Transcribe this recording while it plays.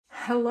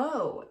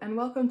Hello, and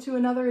welcome to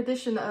another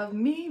edition of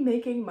me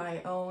making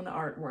my own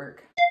artwork.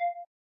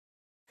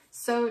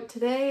 So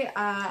today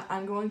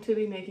I'm going to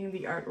be making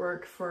the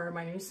artwork for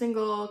my new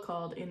single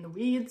called In the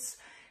Weeds.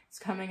 It's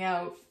coming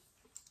out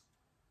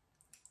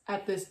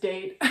at this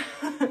date.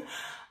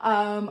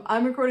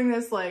 I'm recording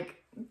this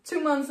like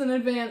 2 months in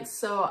advance,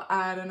 so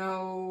I don't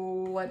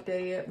know what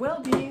day it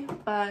will be,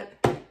 but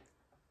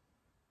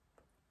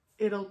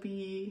it'll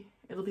be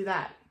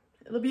that.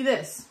 It'll be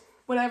this.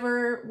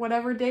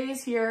 Whatever day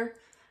is here,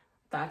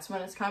 that's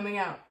when it's coming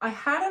out. I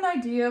had an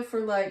idea for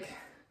like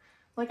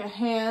a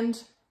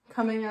hand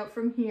coming out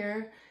from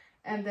here,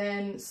 and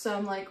then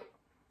some like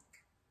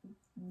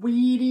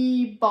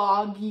weedy,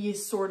 boggy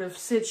sort of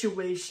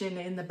situation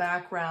in the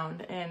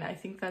background, and I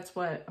think that's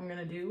what I'm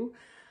gonna do.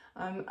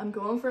 I'm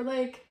going for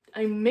like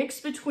a mix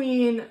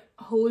between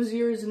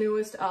Hozier's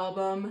newest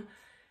album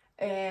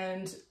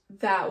and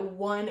that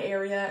one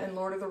area in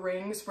Lord of the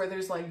Rings where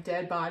there's like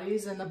dead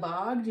bodies in the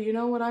bog. Do you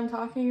know what I'm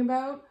talking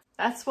about?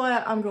 That's what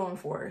I'm going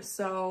for.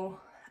 So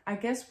I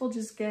guess we'll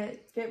just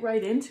get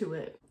right into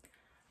it.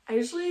 I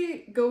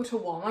usually go to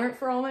Walmart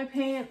for all my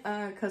paint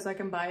because I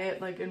can buy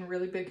it like in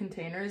really big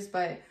containers,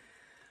 but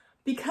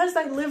because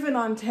I live in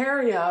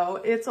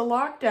Ontario, it's a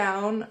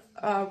lockdown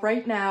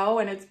right now,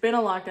 and it's been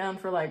a lockdown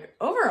for like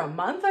over a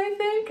month, I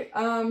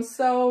think.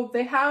 So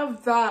they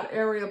have that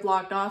area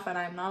blocked off and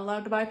I'm not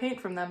allowed to buy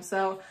paint from them.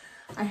 So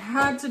I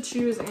had to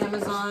choose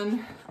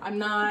Amazon. I'm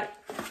not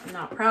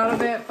proud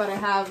of it, but I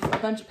have a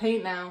bunch of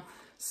paint now.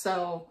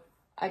 So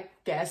I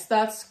guess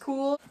that's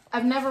cool.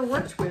 I've never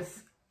worked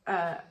with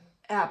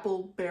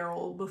Apple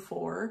Barrel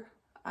before.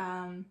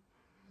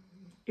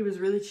 It was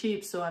really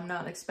cheap, so I'm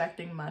not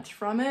expecting much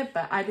from it,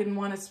 but I didn't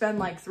want to spend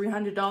like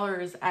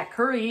 $300 at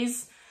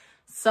Curry's,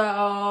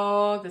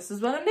 so this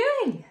is what I'm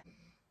doing.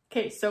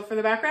 Okay, so for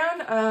the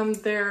background,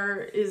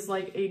 there is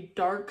like a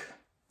dark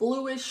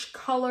bluish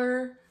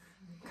color,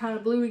 kind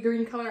of bluey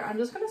green color. I'm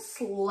just gonna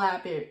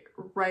slap it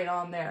right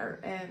on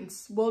there and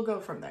we'll go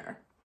from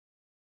there.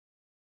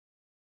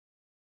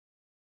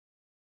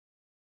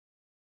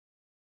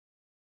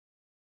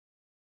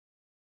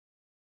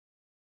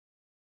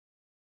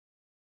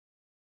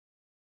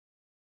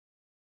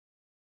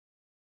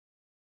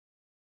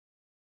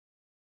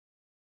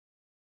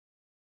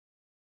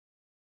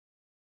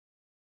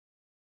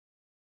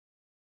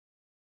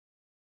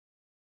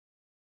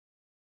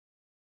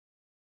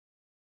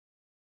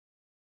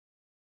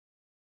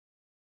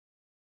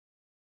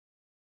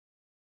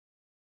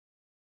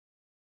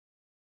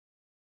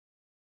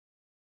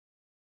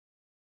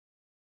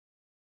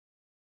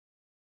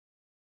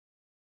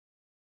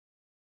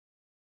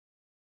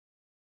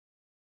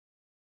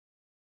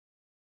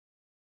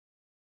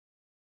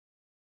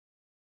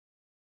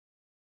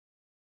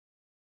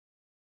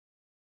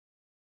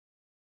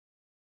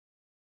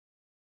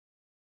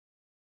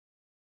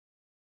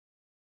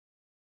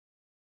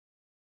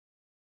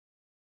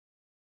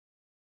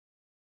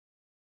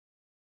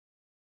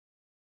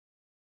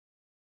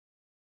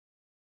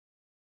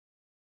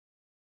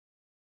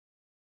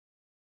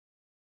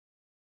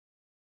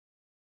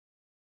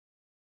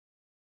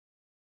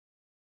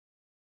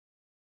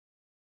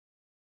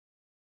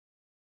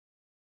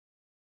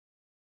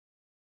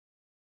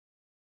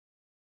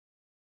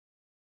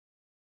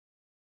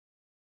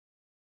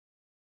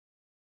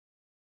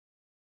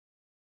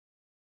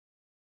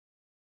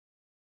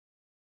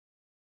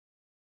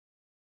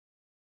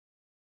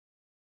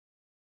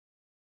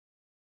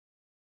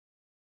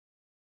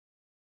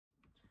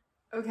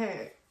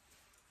 Okay,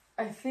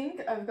 I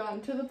think I've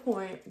gotten to the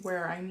point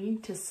where I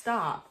need to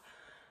stop,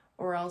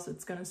 or else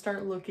it's gonna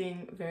start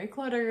looking very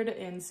cluttered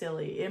and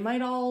silly. It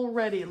might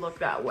already look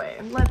that way.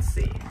 Let's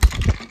see.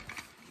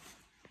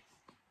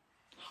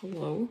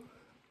 Hello?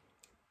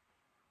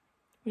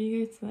 What do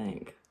you guys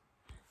think?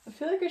 I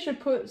feel like I should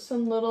put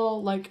some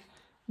little like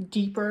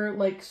deeper,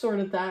 like sort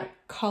of that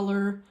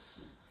color,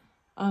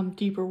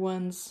 deeper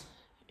ones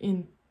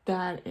in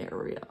that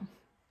area.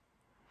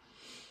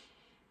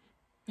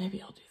 Maybe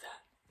I'll do that.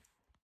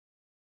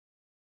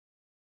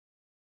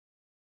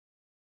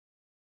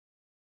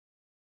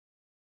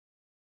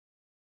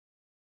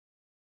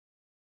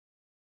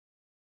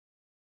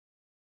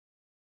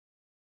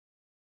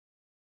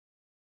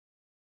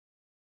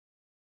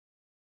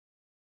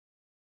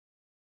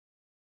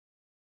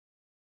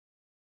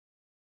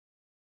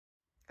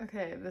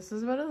 Okay, this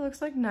is what it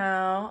looks like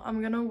now.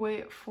 I'm gonna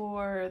wait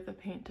for the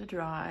paint to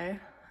dry,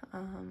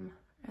 and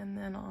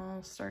then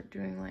I'll start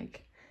doing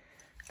like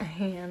a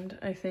hand,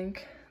 I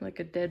think, like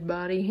a dead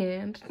body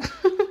hand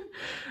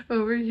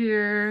over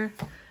here.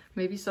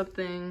 Maybe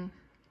something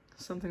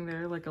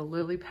there, like a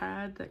lily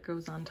pad that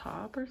goes on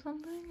top or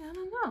something. I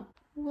don't know.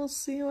 We'll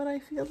see what I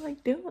feel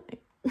like doing.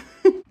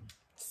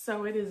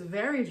 So it is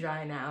very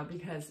dry now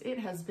because it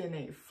has been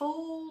a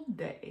full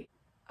day.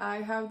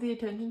 I have the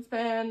attention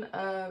span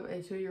of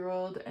a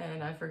 2-year-old,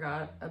 and I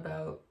forgot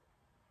about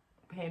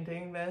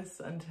painting this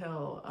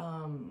until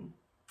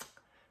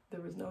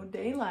there was no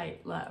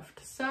daylight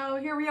left. So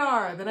here we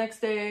are, the next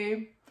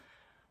day,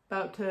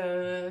 about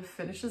to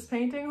finish this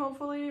painting,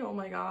 hopefully. Oh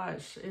my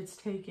gosh, it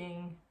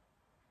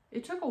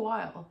took a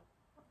while.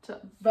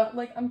 But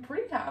like, I'm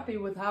pretty happy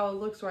with how it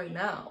looks right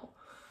now.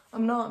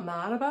 I'm not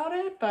mad about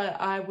it,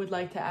 but I would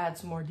like to add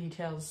some more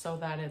details so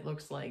that it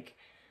looks like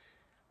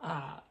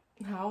how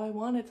I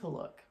want it to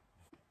look.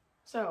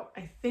 So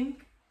I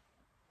think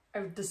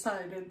I've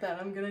decided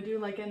that I'm gonna do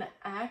like an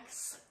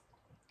axe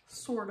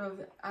sort of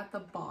at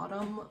the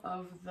bottom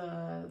of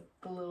the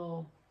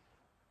little,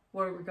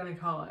 what are we gonna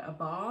call it? A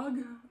bog?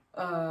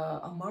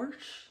 A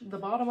marsh? The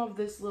bottom of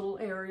this little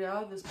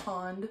area, this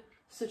pond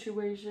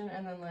situation,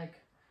 and then like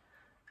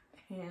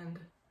hand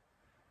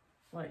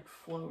like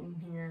floating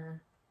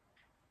here.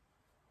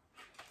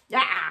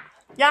 Yeah!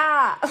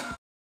 Yeah!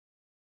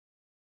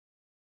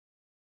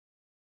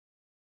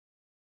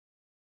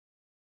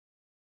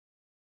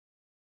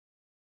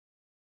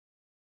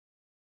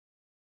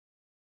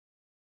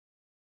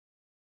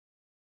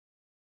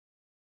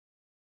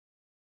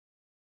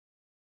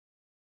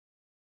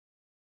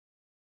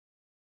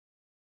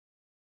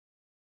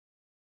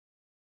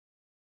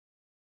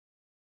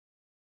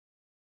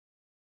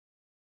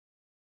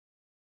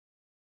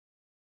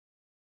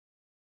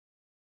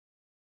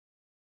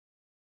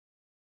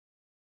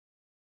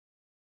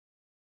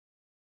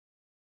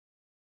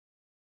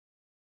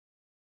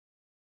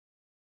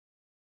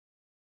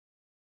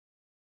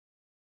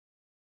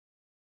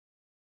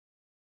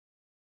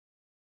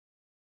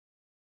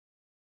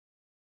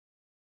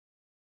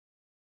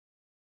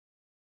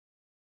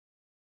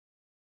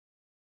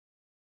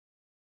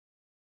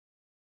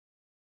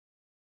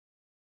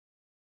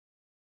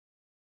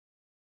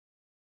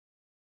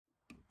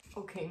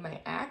 Okay, my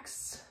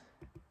axe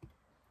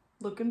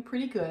looking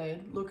pretty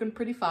good, looking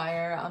pretty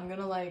fire. I'm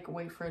gonna like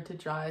wait for it to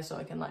dry so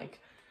I can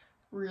like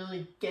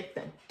really get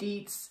the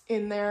deets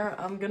in there.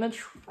 I'm gonna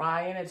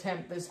try and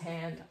attempt this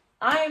hand.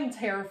 I'm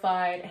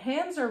terrified.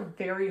 Hands are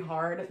very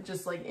hard,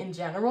 just like in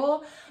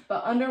general,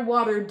 but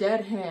underwater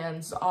dead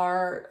hands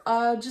are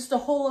just a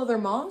whole other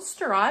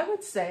monster, I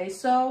would say.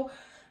 So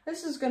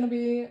this is gonna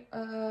be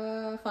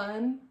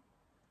fun.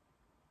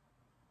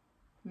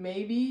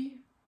 Maybe.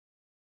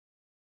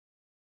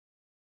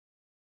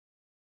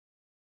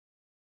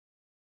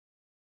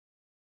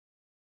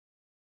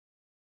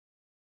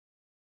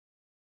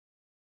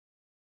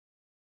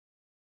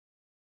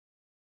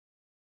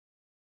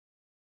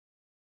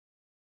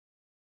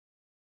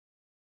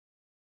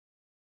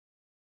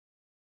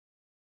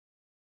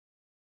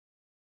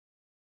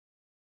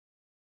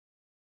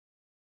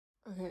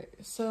 Okay,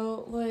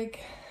 so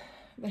like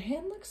the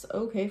hand looks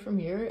okay from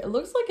here. It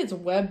looks like it's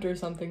webbed or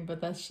something, but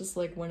that's just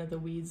like one of the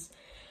weeds.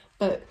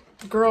 But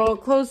girl,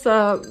 close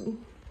up.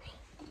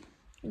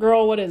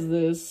 Girl, what is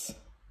this?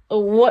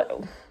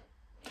 What?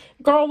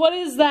 Girl, what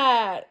is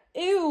that?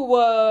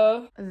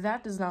 Ew.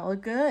 That does not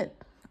look good.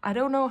 I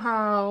don't know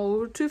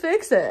how to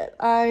fix it.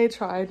 I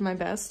tried my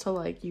best to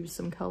like use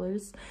some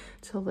colors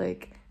to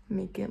like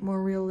make it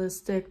more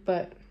realistic,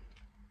 but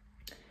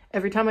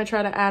every time I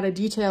try to add a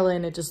detail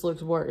in, it just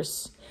looks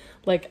worse.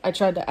 Like I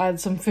tried to add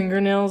some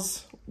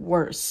fingernails,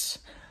 worse.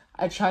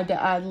 I tried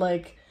to add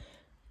like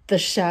the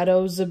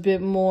shadows a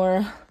bit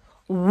more,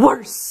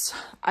 worse.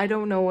 I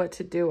don't know what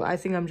to do. I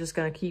think I'm just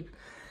gonna keep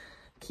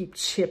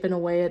chipping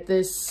away at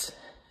this,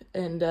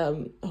 and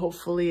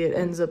hopefully it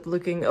ends up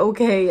looking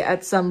okay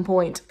at some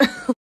point.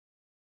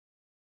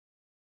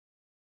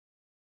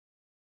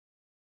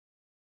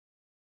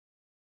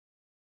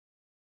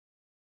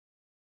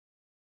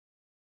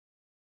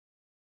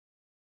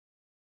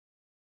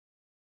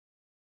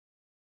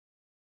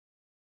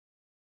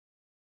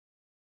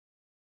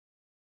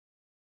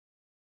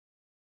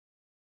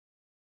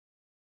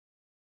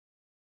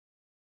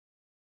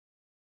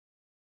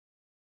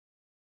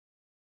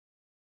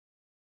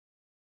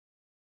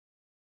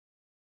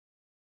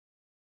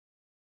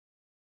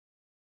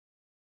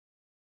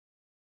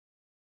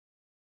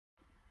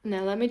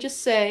 Now let me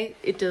just say,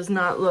 it does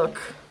not look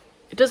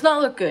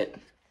good,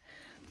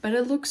 but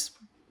it looks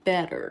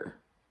better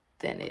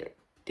than it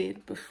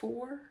did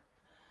before.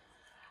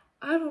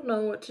 I don't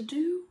know what to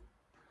do.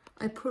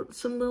 I put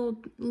some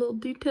little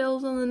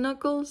details on the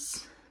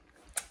knuckles.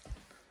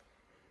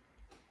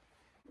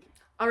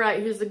 All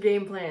right, here's the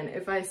game plan.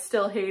 If I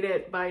still hate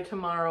it by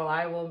tomorrow,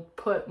 I will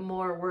put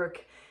more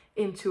work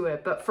into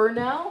it. But for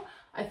now,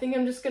 I think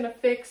I'm just gonna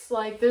fix,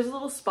 like, there's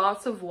little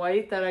spots of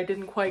white that I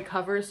didn't quite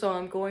cover, so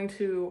I'm going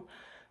to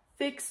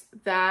fix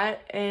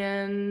that.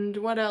 And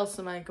what else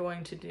am I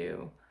going to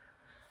do?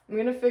 I'm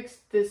gonna fix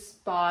this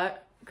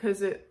spot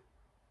because it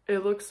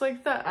looks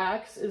like the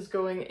axe is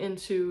going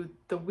into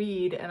the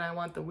weed, and I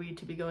want the weed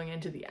to be going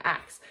into the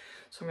axe.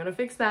 So I'm gonna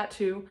fix that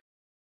too.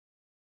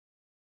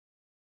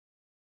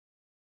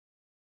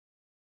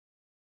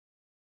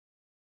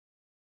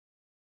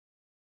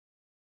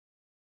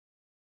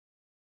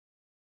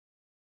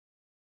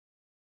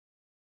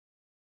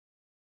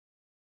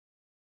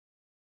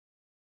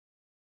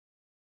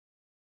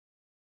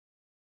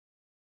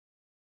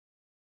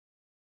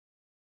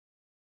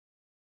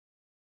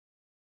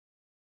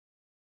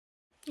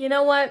 You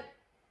know what?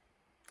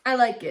 I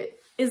like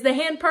it. Is the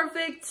hand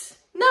perfect?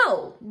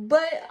 No,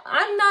 but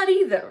I'm not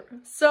either.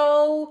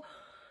 So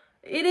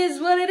it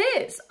is what it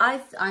is. I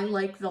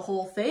like the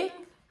whole thing.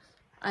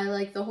 I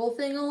like the whole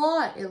thing a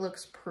lot. It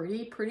looks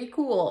pretty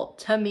cool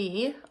to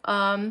me. So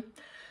I'm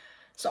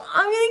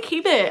gonna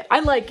keep it. I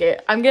like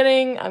it. I'm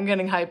getting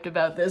hyped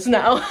about this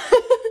now.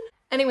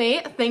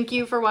 Anyway, thank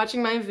you for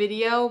watching my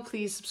video.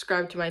 Please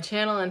subscribe to my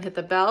channel and hit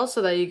the bell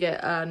so that you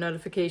get a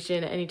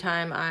notification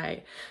anytime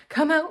I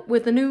come out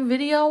with a new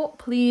video.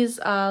 Please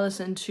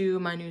listen to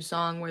my new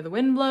song, Where the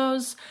Wind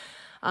Blows.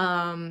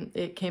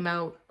 It came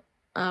out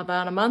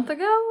about a month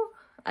ago,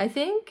 I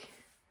think.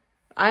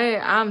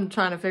 I'm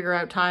trying to figure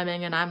out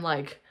timing and I'm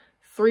like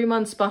 3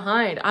 months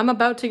behind. I'm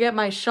about to get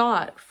my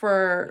shot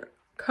for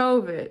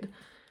COVID.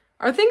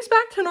 Are things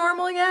back to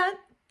normal yet?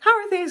 How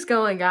are things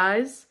going,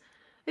 guys?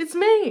 It's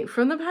me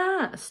from the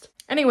past.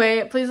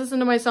 Anyway, please listen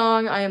to my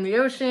song, I Am the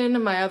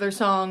Ocean, my other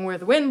song, Where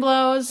the Wind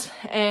Blows,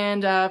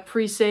 and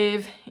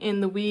Presave,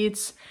 In the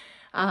Weeds.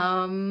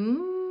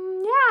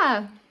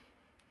 Yeah.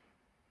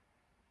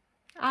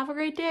 Have a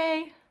great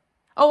day.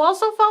 Oh,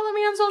 also follow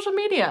me on social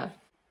media.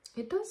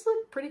 It does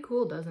look pretty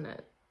cool, doesn't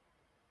it?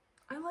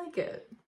 I like it.